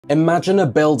Imagine a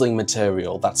building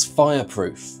material that's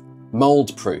fireproof,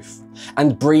 mould-proof,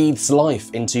 and breathes life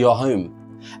into your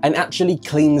home, and actually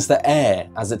cleans the air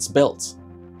as it's built.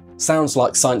 Sounds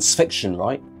like science fiction,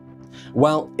 right?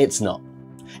 Well, it's not.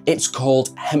 It's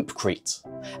called Hempcrete,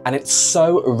 and it's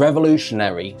so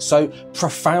revolutionary, so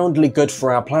profoundly good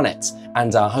for our planet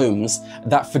and our homes,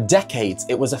 that for decades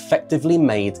it was effectively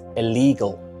made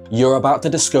illegal. You're about to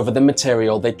discover the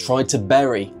material they tried to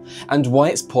bury, and why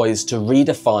it's poised to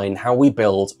redefine how we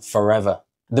build forever.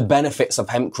 The benefits of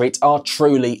Hempcrete are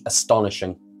truly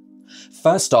astonishing.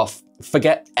 First off,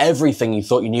 forget everything you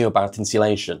thought you knew about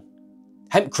insulation.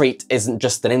 Hempcrete isn't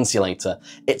just an insulator,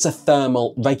 it's a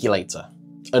thermal regulator.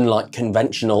 Unlike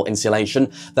conventional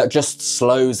insulation that just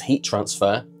slows heat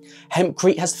transfer,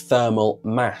 Hempcrete has thermal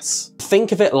mass.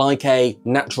 Think of it like a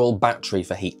natural battery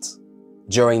for heat.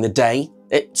 During the day,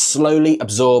 it slowly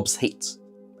absorbs heat,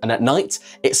 and at night,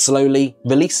 it slowly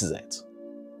releases it.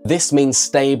 This means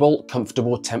stable,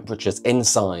 comfortable temperatures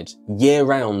inside,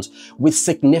 year-round, with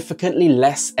significantly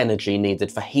less energy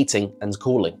needed for heating and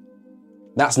cooling.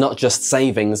 That's not just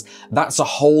savings, that's a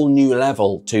whole new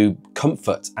level to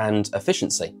comfort and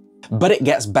efficiency. But it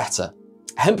gets better.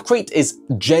 Hempcrete is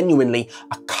genuinely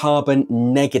a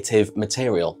carbon-negative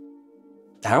material.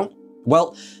 How?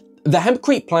 Well, the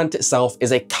hempcrete plant itself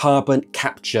is a carbon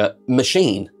capture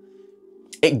machine.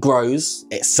 It grows,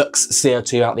 it sucks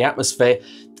CO2 out the atmosphere,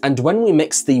 and when we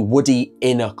mix the woody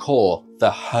inner core, the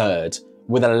hurd,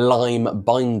 with a lime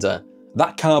binder,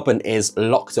 that carbon is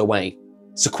locked away,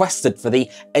 sequestered for the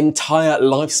entire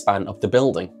lifespan of the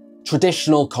building.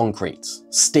 Traditional concrete,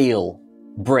 steel,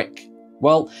 brick,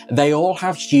 well, they all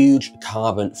have huge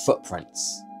carbon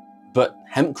footprints. But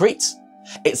hempcrete?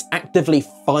 It's actively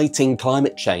fighting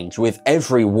climate change with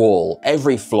every wall,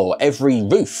 every floor, every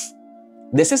roof.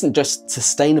 This isn't just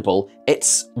sustainable,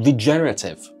 it's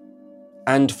regenerative.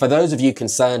 And for those of you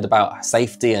concerned about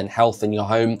safety and health in your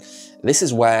home, this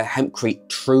is where hempcrete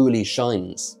truly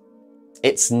shines.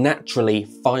 It's naturally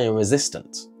fire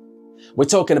resistant. We're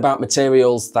talking about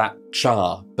materials that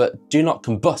char, but do not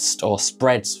combust or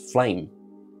spread flame.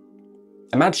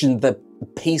 Imagine the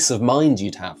peace of mind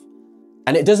you'd have.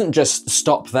 And it doesn't just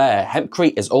stop there.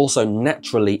 Hempcrete is also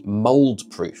naturally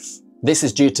mould-proof. This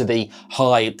is due to the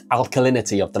high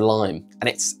alkalinity of the lime and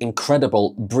its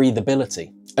incredible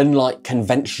breathability. Unlike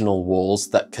conventional walls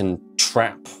that can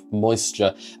trap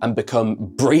moisture and become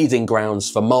breeding grounds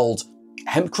for mould,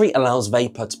 hempcrete allows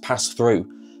vapor to pass through,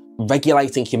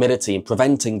 regulating humidity and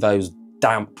preventing those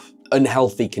damp,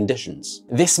 unhealthy conditions.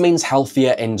 This means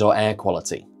healthier indoor air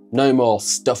quality. No more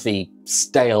stuffy,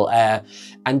 stale air,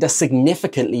 and a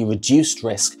significantly reduced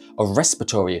risk of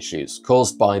respiratory issues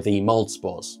caused by the mould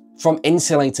spores. From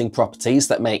insulating properties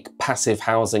that make passive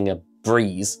housing a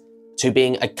breeze, to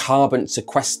being a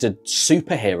carbon-sequestered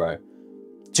superhero,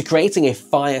 to creating a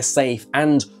fire-safe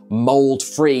and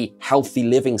mould-free healthy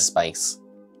living space,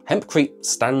 Hempcrete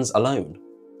stands alone.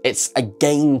 It's a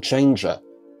game changer,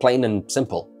 plain and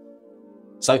simple.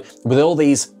 So with all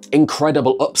these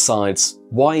incredible upsides,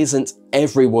 why isn't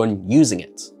everyone using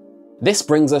it? This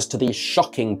brings us to the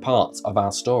shocking part of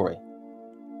our story.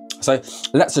 So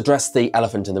let's address the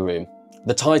elephant in the room.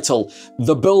 The title,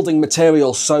 "The Building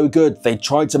Material So Good They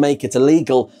Tried to Make It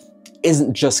Illegal,"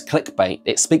 isn't just clickbait.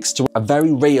 It speaks to a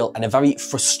very real and a very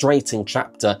frustrating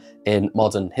chapter in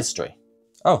modern history.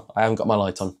 Oh, I haven't got my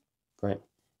light on. Great.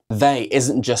 They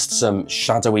isn't just some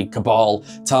shadowy cabal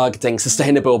targeting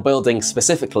sustainable buildings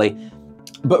specifically,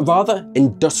 but rather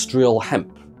industrial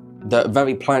hemp. The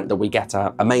very plant that we get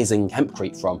our amazing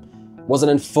hempcrete from was an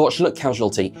unfortunate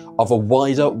casualty of a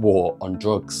wider war on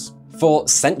drugs. For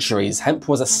centuries, hemp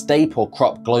was a staple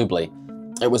crop globally.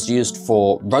 It was used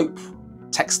for rope,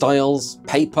 textiles,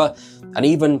 paper, and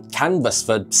even canvas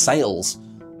for sails.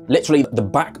 Literally the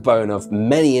backbone of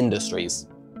many industries.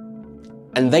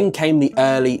 And then came the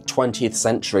early 20th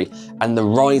century and the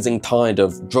rising tide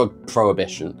of drug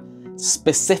prohibition,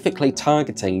 specifically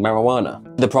targeting marijuana.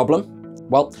 The problem?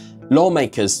 Well,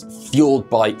 lawmakers, fueled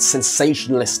by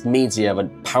sensationalist media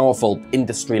and powerful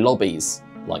industry lobbies,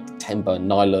 like timber,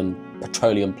 nylon,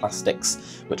 petroleum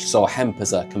plastics, which saw hemp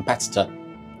as a competitor,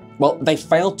 well, they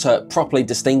failed to properly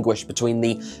distinguish between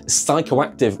the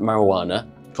psychoactive marijuana,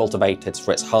 cultivated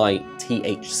for its high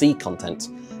THC content,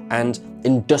 and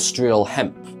industrial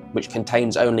hemp, which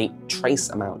contains only trace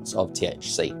amounts of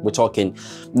THC. We're talking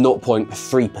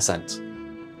 0.3%.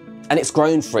 And it's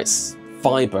grown for its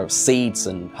fiber, seeds,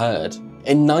 and hurd.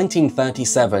 In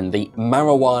 1937, the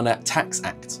Marijuana Tax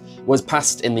Act was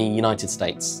passed in the United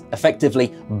States,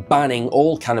 effectively banning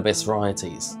all cannabis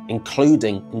varieties,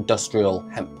 including industrial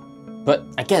hemp. But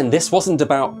again, this wasn't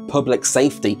about public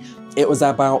safety, It was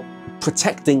about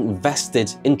protecting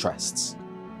vested interests.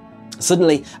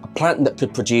 Suddenly, a plant that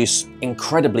could produce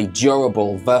incredibly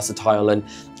durable, versatile, and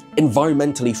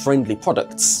environmentally friendly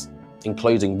products,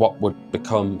 including what would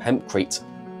become hempcrete,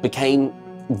 became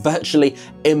virtually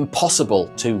impossible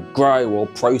to grow or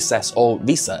process or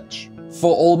research.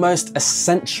 For almost a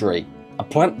century, a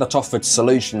plant that offered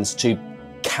solutions to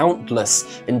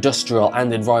countless industrial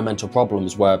and environmental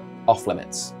problems were off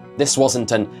limits. This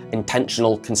wasn't an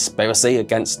intentional conspiracy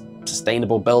against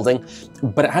sustainable building,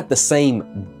 but it had the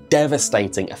same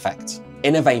devastating effect.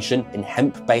 Innovation in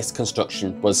hemp-based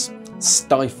construction was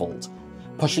stifled,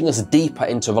 pushing us deeper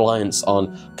into reliance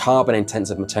on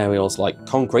carbon-intensive materials like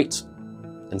concrete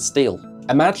and steel.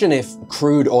 Imagine if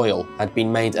crude oil had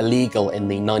been made illegal in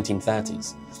the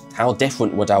 1930s. How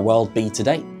different would our world be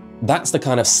today? That's the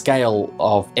kind of scale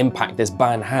of impact this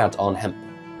ban had on hemp.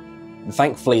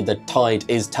 Thankfully, the tide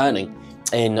is turning.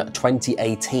 In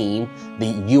 2018,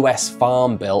 the US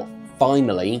Farm Bill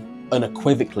finally,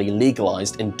 unequivocally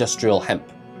legalized industrial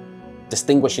hemp,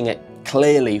 distinguishing it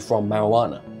clearly from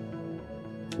marijuana.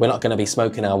 We're not going to be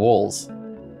smoking our walls.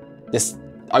 This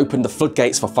opened the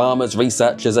floodgates for farmers,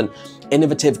 researchers, and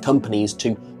innovative companies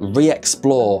to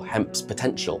re-explore hemp's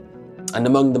potential. And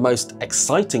among the most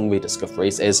exciting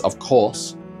rediscoveries is, of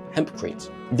course, hempcrete.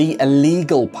 The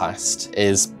illegal past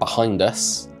is behind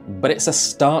us, but it's a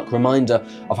stark reminder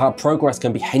of how progress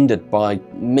can be hindered by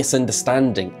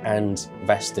misunderstanding and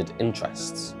vested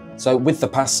interests. So with the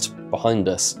past behind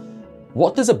us,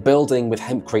 what does a building with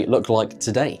hempcrete look like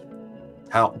today?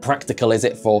 How practical is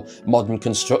it for modern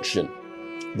construction?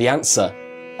 The answer,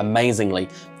 amazingly,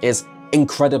 is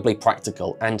incredibly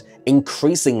practical and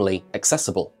increasingly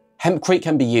accessible. Hempcrete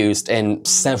can be used in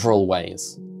several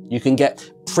ways. You can get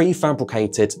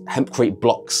prefabricated hempcrete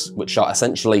blocks, which are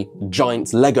essentially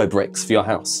giant Lego bricks for your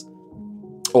house.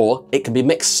 Or it can be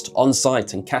mixed on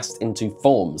site and cast into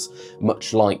forms,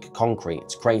 much like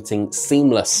concrete, creating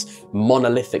seamless,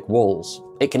 monolithic walls.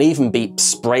 It can even be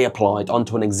spray applied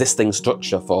onto an existing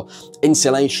structure for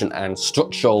insulation and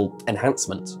structural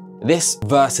enhancement. This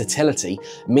versatility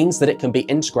means that it can be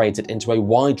integrated into a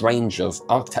wide range of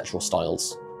architectural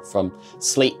styles, from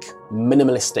sleek,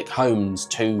 minimalistic homes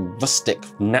to rustic,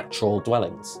 natural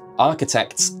dwellings.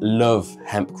 Architects love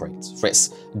hempcrete for its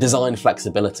design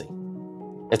flexibility.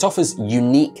 It offers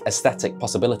unique aesthetic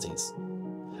possibilities.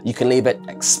 You can leave it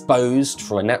exposed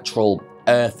for a natural,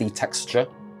 earthy texture,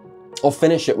 or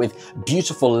finish it with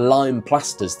beautiful lime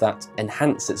plasters that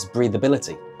enhance its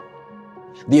breathability.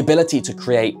 The ability to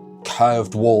create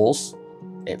curved walls,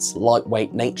 its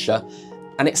lightweight nature,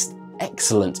 and its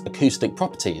excellent acoustic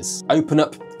properties open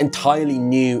up entirely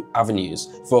new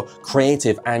avenues for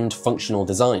creative and functional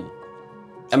design.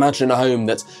 Imagine a home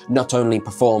that not only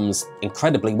performs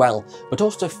incredibly well, but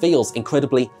also feels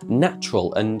incredibly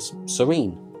natural and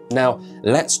serene. Now,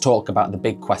 let's talk about the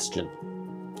big question: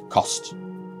 cost.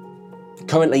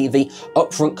 Currently, the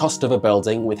upfront cost of a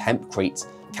building with hempcrete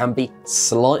can be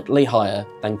slightly higher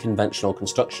than conventional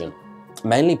construction,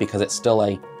 mainly because it's still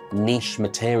a niche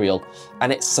material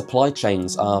and its supply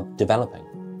chains are developing.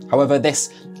 However,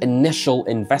 this initial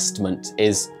investment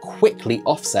is quickly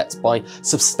offset by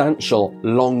substantial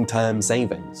long-term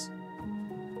savings.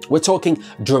 We're talking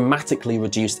dramatically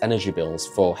reduced energy bills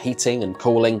for heating and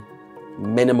cooling,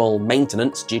 minimal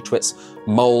maintenance due to its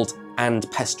mold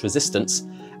and pest resistance,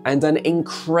 and an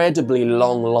incredibly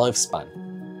long lifespan.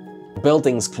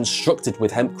 Buildings constructed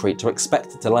with hempcrete are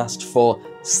expected to last for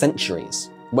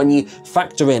centuries. When you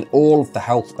factor in all of the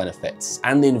health benefits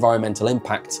and the environmental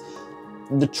impact,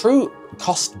 the true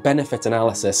cost-benefit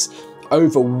analysis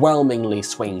overwhelmingly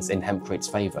swings in hempcrete's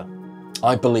favour.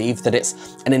 I believe that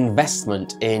it's an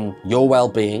investment in your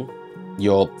well-being,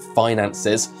 your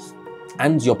finances,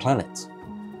 and your planet.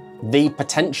 The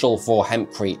potential for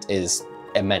hempcrete is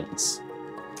immense.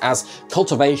 As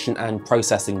cultivation and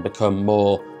processing become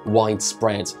more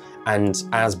widespread, and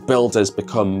as builders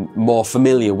become more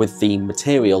familiar with the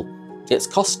material, its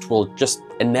cost will just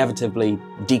inevitably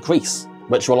decrease,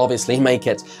 which will obviously make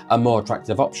it a more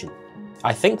attractive option.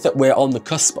 I think that we're on the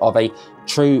cusp of a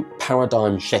true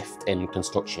paradigm shift in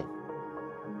construction.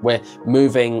 We're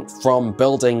moving from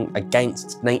building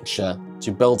against nature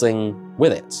to building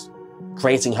with it,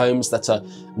 creating homes that are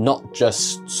not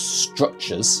just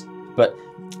structures, but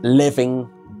living,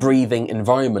 breathing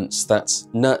environments that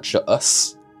nurture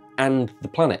us and the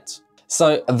planet.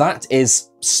 So that is,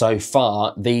 so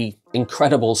far, the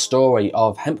incredible story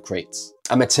of hempcrete,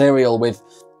 a material with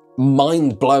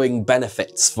mind-blowing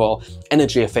benefits for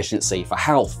energy efficiency, for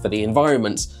health, for the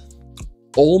environment,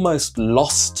 almost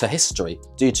lost to history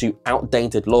due to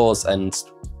outdated laws and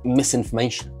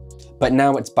misinformation. But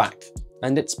now it's back,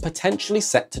 and it's potentially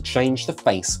set to change the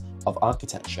face of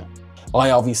architecture. I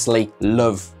obviously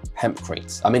love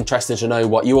hempcrete. I'm interested to know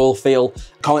what you all feel.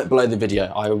 Comment below the video.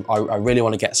 I really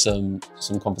want to get some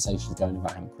conversations going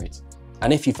about hempcrete.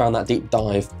 And if you found that deep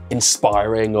dive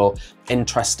inspiring or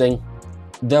interesting,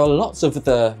 there are lots of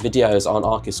the videos on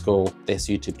Archiischool, this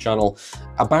YouTube channel,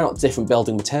 about different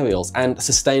building materials and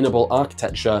sustainable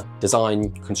architecture,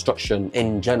 design, construction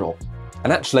in general.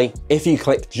 And actually, if you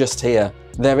click just here,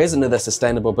 there is another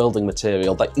sustainable building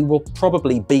material that you will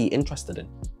probably be interested in.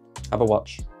 Have a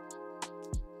watch.